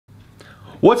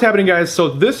What's happening, guys? So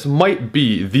this might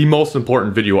be the most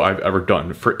important video I've ever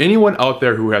done. For anyone out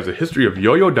there who has a history of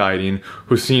yo-yo dieting,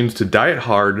 who seems to diet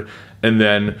hard and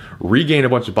then regain a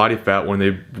bunch of body fat when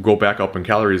they go back up in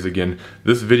calories again,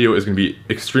 this video is going to be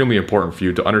extremely important for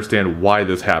you to understand why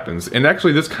this happens. And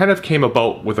actually, this kind of came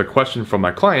about with a question from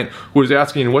my client who was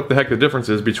asking what the heck the difference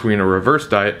is between a reverse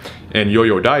diet and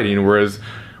yo-yo dieting, whereas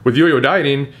with yo-yo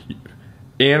dieting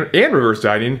and reverse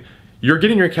dieting, you're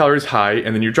getting your calories high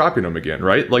and then you're dropping them again,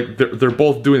 right? Like they're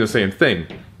both doing the same thing,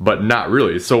 but not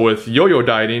really. So with yo-yo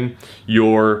dieting,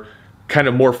 you're kind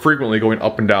of more frequently going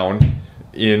up and down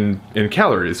in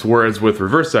calories, whereas with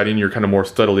reverse dieting, you're kind of more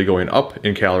steadily going up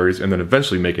in calories and then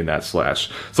eventually making that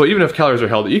slash. So even if calories are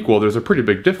held equal, there's a pretty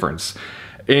big difference.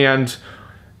 And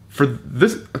for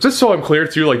this, just so I'm clear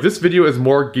too, like this video is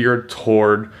more geared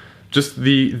toward just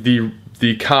the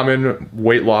common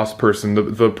weight loss person,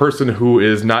 the person who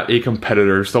is not a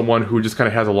competitor, someone who just kind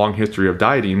of has a long history of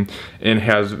dieting and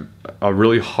has a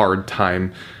really hard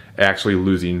time actually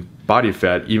losing body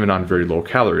fat, even on very low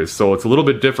calories. So it's a little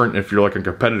bit different if you're like a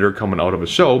competitor coming out of a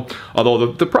show,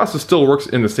 although the process still works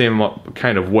in the same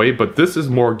kind of way, but this is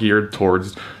more geared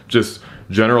towards just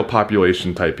general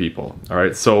population type people. All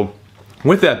right, so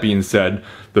with that being said,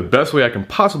 the best way I can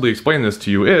possibly explain this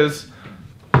to you is,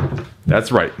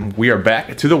 that's right, we are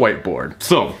back to the whiteboard.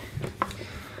 So,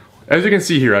 as you can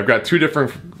see here, I've got two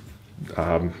different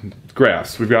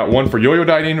graphs. We've got one for yo-yo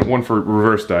dieting, one for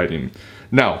reverse dieting.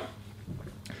 Now,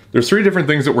 there's three different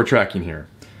things that we're tracking here.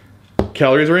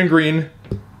 Calories are in green,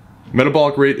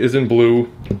 metabolic rate is in blue,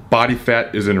 body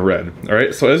fat is in red. All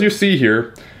right, so as you see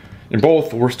here, in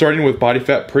both, we're starting with body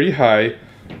fat pretty high,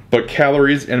 but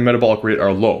calories and metabolic rate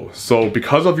are low. So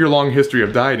because of your long history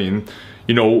of dieting,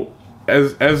 you know,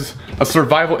 as a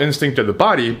survival instinct of the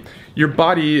body, your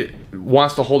body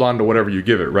wants to hold on to whatever you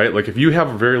give it, right? Like if you have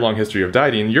a very long history of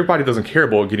dieting, your body doesn't care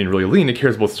about getting really lean, it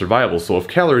cares about survival. So if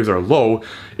calories are low,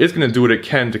 it's gonna do what it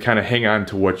can to kind of hang on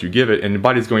to what you give it, and your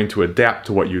body's going to adapt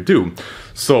to what you do.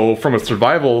 So from a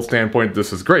survival standpoint,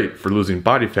 this is great. For losing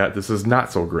body fat, this is not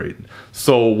so great.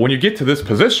 So when you get to this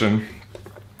position,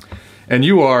 and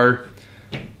you have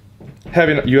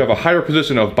a higher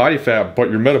position of body fat, but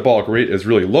your metabolic rate is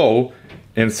really low,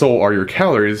 and so are your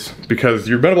calories, because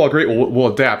your metabolic rate will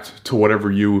adapt to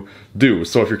whatever you do.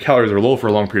 So if your calories are low for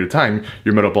a long period of time,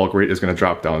 your metabolic rate is going to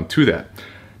drop down to that.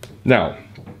 Now,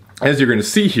 as you're going to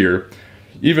see here,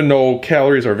 even though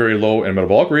calories are very low and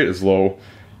metabolic rate is low,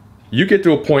 you get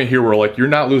to a point here where like you're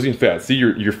not losing fat. See,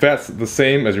 your fat's the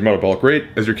same as your metabolic rate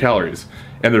as your calories,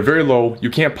 and they're very low. You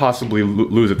can't possibly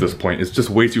lose at this point. It's just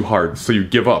way too hard. So you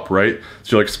give up, right?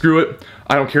 So you're like, screw it,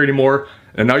 I don't care anymore.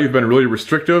 And now you've been really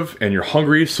restrictive and you're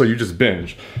hungry, so you just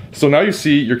binge. So now you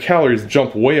see your calories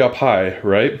jump way up high,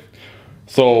 right?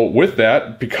 So with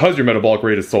that, because your metabolic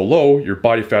rate is so low, your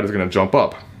body fat is gonna jump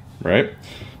up, right?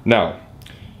 Now,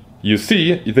 you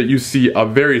see a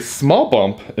very small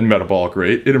bump in metabolic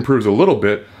rate. It improves a little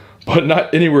bit, but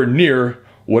not anywhere near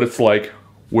what it's like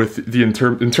with in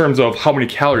terms of how many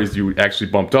calories you actually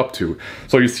bumped up to.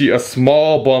 So you see a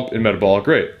small bump in metabolic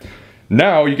rate.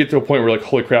 Now you get to a point where like,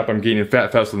 holy crap, I'm gaining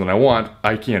fat faster than I want.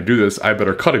 I can't do this. I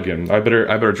better cut again. I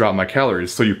better drop my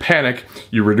calories. So you panic,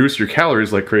 you reduce your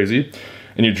calories like crazy,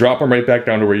 and you drop them right back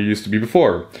down to where you used to be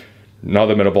before. Now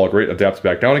the metabolic rate adapts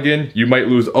back down again. You might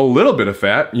lose a little bit of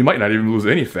fat. You might not even lose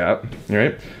any fat,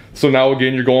 right? So now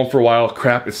again, you're going for a while.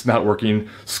 Crap, it's not working.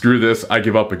 Screw this, I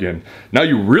give up again. Now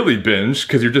you really binge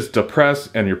because you're just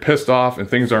depressed and you're pissed off and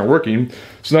things aren't working.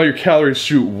 So now your calories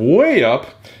shoot way up.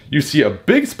 You see a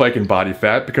big spike in body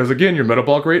fat because again, your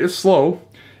metabolic rate is slow.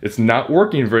 It's not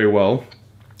working very well.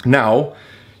 Now,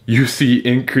 you see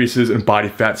increases in body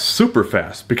fat super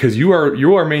fast because you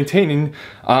are maintaining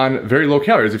on very low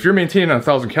calories. If you're maintaining on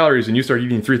 1,000 calories and you start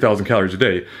eating 3,000 calories a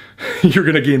day, you're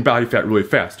gonna gain body fat really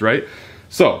fast, right?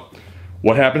 So,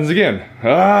 what happens again?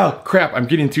 Ah, crap, I'm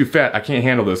getting too fat. I can't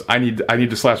handle this. I need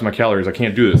to slash my calories. I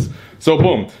can't do this. So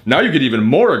boom, now you get even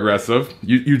more aggressive.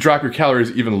 You drop your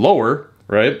calories even lower,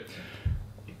 right?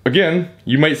 Again,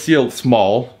 you might see a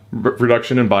small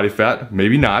reduction in body fat,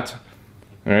 maybe not,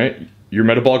 all right? Your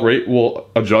metabolic rate will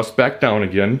adjust back down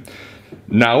again.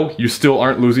 Now, you still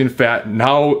aren't losing fat.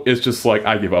 Now, it's just like,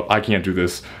 I give up. I can't do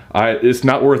this. It's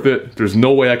not worth it. There's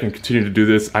no way I can continue to do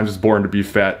this. I'm just born to be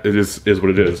fat. It is what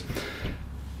it is.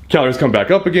 Calories come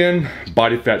back up again.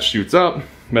 Body fat shoots up.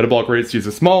 Metabolic rate sees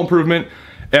a small improvement.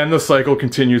 And the cycle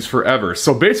continues forever.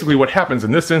 So basically what happens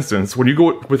in this instance, when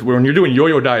you're doing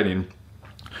yo-yo dieting,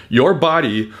 your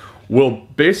body will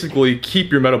basically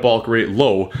keep your metabolic rate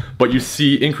low, but you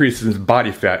see increases in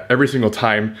body fat every single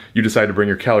time you decide to bring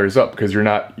your calories up because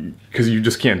you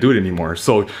just can't do it anymore.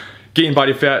 So gain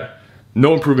body fat,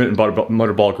 no improvement in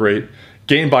metabolic rate.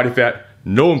 Gain body fat,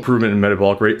 no improvement in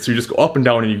metabolic rate. So you just go up and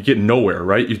down and you get nowhere,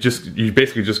 right? You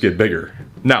basically just get bigger.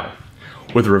 Now,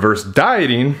 with reverse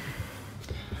dieting,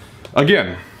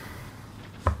 again,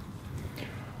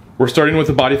 we're starting with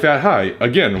a body fat high.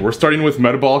 Again, we're starting with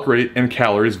metabolic rate and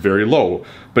calories very low.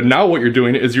 But now what you're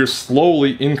doing is you're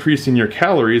slowly increasing your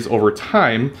calories over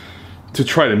time to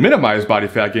try to minimize body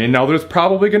fat gain. Now there's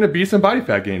probably gonna be some body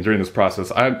fat gain during this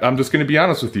process. I'm just gonna be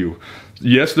honest with you.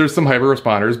 Yes, there's some hyper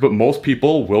responders, but most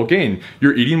people will gain.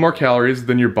 You're eating more calories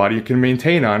than your body can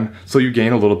maintain on, so you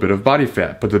gain a little bit of body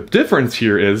fat. But the difference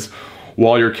here is,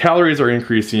 while your calories are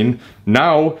increasing,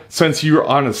 now since you're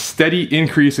on a steady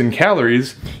increase in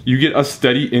calories, you get a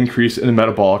steady increase in the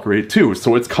metabolic rate too.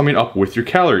 So it's coming up with your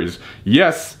calories.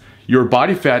 Yes, your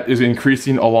body fat is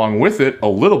increasing along with it a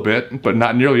little bit, but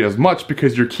not nearly as much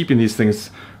because you're keeping these things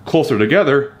closer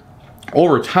together.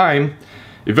 Over time,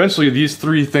 eventually these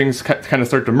three things kind of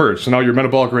start to merge. So now your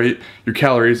metabolic rate, your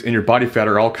calories, and your body fat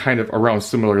are all kind of around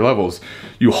similar levels.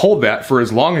 You hold that for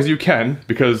as long as you can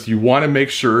because you want to make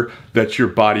sure that your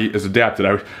body is adapted.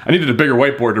 I needed a bigger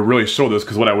whiteboard to really show this,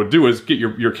 because what I would do is get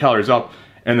your calories up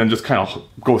and then just kind of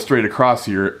go straight across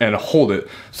here and hold it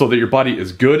so that your body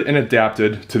is good and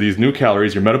adapted to these new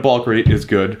calories. Your metabolic rate is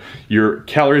good. Your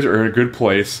calories are in a good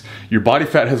place. Your body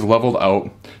fat has leveled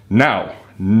out. Now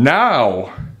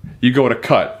you go to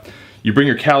cut. You bring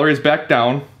your calories back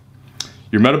down.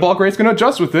 Your metabolic rate's gonna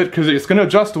adjust with it because it's gonna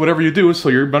adjust to whatever you do. So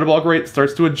your metabolic rate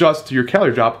starts to adjust to your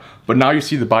calorie drop, but now you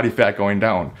see the body fat going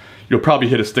down. You'll probably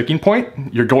hit a sticking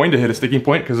point. You're going to hit a sticking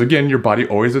point because, again, your body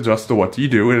always adjusts to what you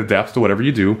do. It adapts to whatever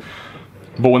you do.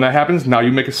 But when that happens, now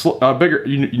you make a bigger,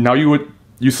 now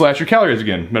you slash your calories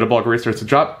again. Metabolic rate starts to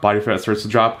drop, body fat starts to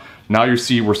drop. Now you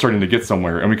see we're starting to get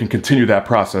somewhere, and we can continue that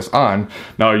process on.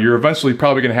 Now you're eventually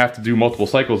probably gonna have to do multiple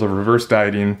cycles of reverse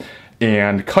dieting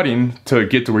and cutting to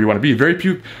get to where you wanna be. Very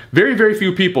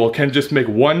few people can just make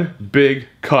one big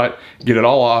cut, get it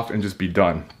all off, and just be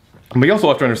done. And we also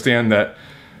have to understand that,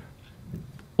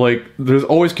 like, there's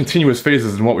always continuous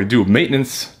phases in what we do.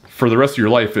 Maintenance for the rest of your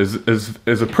life is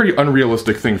a pretty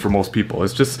unrealistic thing for most people.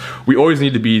 It's just, we always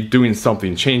need to be doing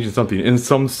something, changing something in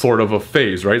some sort of a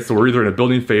phase, right? So we're either in a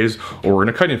building phase or we're in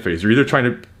a cutting phase. You're either trying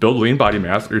to build lean body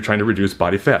mass or you're trying to reduce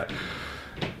body fat.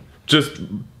 Just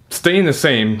staying the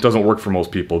same doesn't work for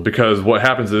most people, because what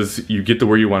happens is you get to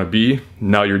where you want to be,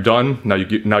 now you're done, now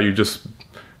you just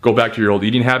go back to your old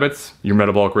eating habits, your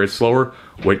metabolic rate's slower,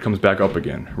 weight comes back up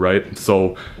again, right?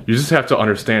 So you just have to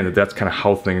understand that that's kind of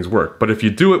how things work. But if you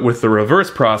do it with the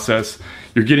reverse process,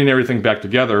 you're getting everything back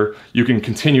together, you can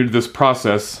continue this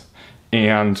process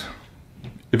and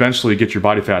eventually get your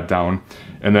body fat down,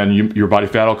 and then your body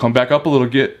fat will come back up a little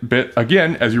bit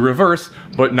again as you reverse,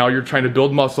 but now you're trying to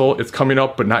build muscle, it's coming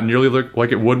up, but not nearly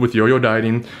like it would with yo-yo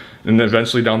dieting. And then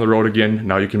eventually down the road again,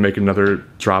 now you can make another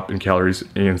drop in calories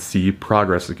and see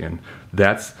progress again.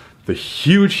 That's the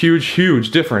huge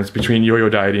difference between yo-yo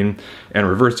dieting and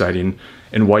reverse dieting,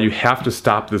 and why you have to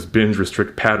stop this binge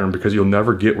restrict pattern, because you'll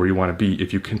never get where you want to be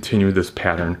if you continue this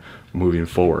pattern moving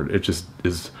forward. It just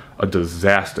is a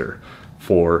disaster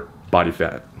for body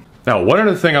fat. Now, one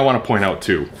other thing I want to point out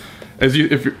too, is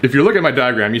if you look at my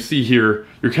diagram, you see here,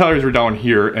 your calories are down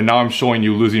here, and now I'm showing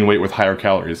you losing weight with higher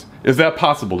calories. Is that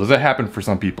possible? Does that happen for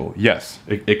some people? Yes,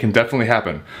 it can definitely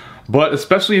happen. But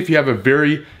especially if you have a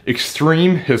very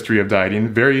extreme history of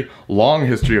dieting, very long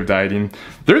history of dieting,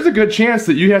 there's a good chance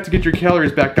that you have to get your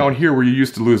calories back down here where you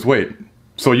used to lose weight.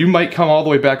 So you might come all the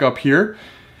way back up here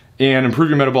and improve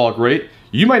your metabolic rate.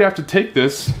 You might have to take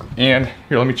this and,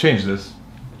 here, let me change this.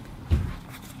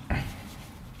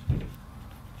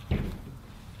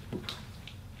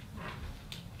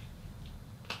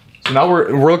 So now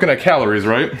we're looking at calories,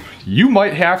 right? You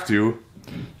might have to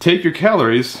take your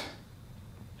calories,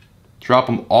 drop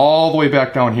them all the way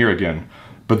back down here again.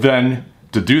 But then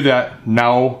to do that,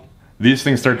 now these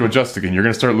things start to adjust again. You're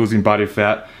gonna start losing body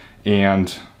fat,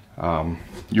 and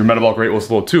your metabolic rate will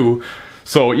slow too.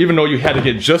 So even though you had to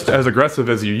get just as aggressive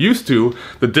as you used to,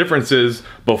 the difference is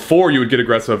before you would get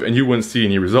aggressive and you wouldn't see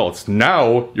any results.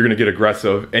 Now you're gonna get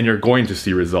aggressive and you're going to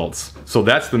see results. So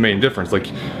that's the main difference. Like,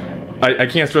 I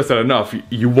can't stress that enough.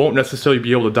 You won't necessarily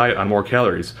be able to diet on more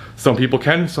calories. Some people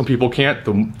can, some people can't.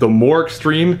 The more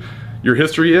extreme your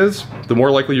history is, the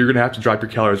more likely you're gonna have to drop your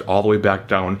calories all the way back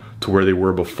down to where they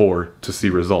were before to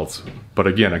see results. But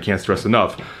again, I can't stress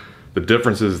enough, the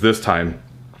difference is this time,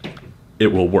 it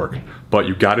will work. But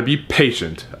you gotta be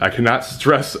patient. I cannot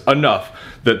stress enough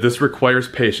that this requires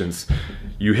patience.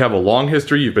 You have a long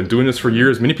history, you've been doing this for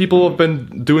years. Many people have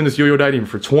been doing this yo-yo dieting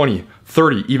for 20,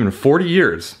 30, even 40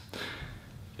 years.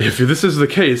 if this is the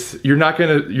case, you're not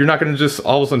gonna just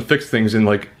all of a sudden fix things in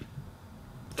like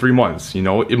 3 months. You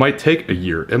know, it might take a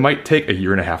year. It might take a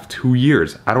year and a half, 2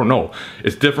 years. I don't know.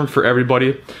 It's different for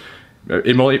everybody.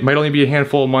 It might only be a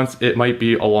handful of months. It might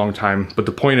be a long time. But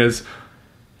the point is,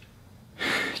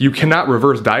 you cannot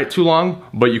reverse diet too long,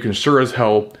 but you can sure as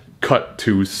hell cut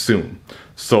too soon.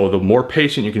 So the more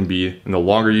patient you can be, and the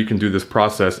longer you can do this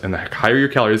process, and the higher your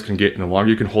calories can get, and the longer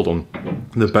you can hold them,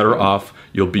 the better off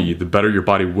you'll be, the better your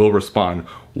body will respond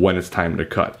when it's time to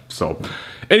cut. So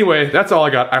anyway, that's all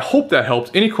I got. I hope that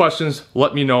helped. Any questions,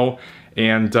 let me know.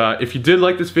 And if you did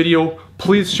like this video,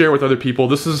 please share with other people.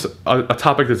 This is a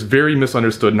topic that's very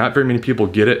misunderstood. Not very many people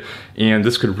get it, and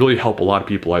this could really help a lot of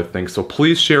people, I think. So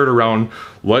please share it around.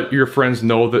 Let your friends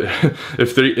know that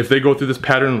if they go through this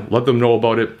pattern, let them know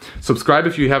about it. Subscribe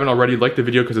if you haven't already. Like the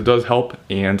video because it does help,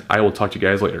 and I will talk to you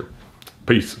guys later.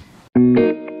 Peace.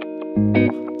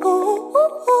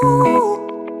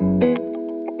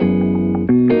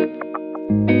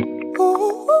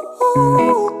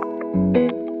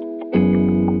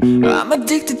 I'm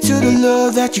addicted to the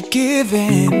love that you're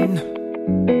giving.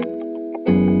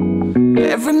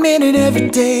 Every minute, every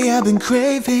day I've been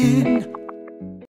craving.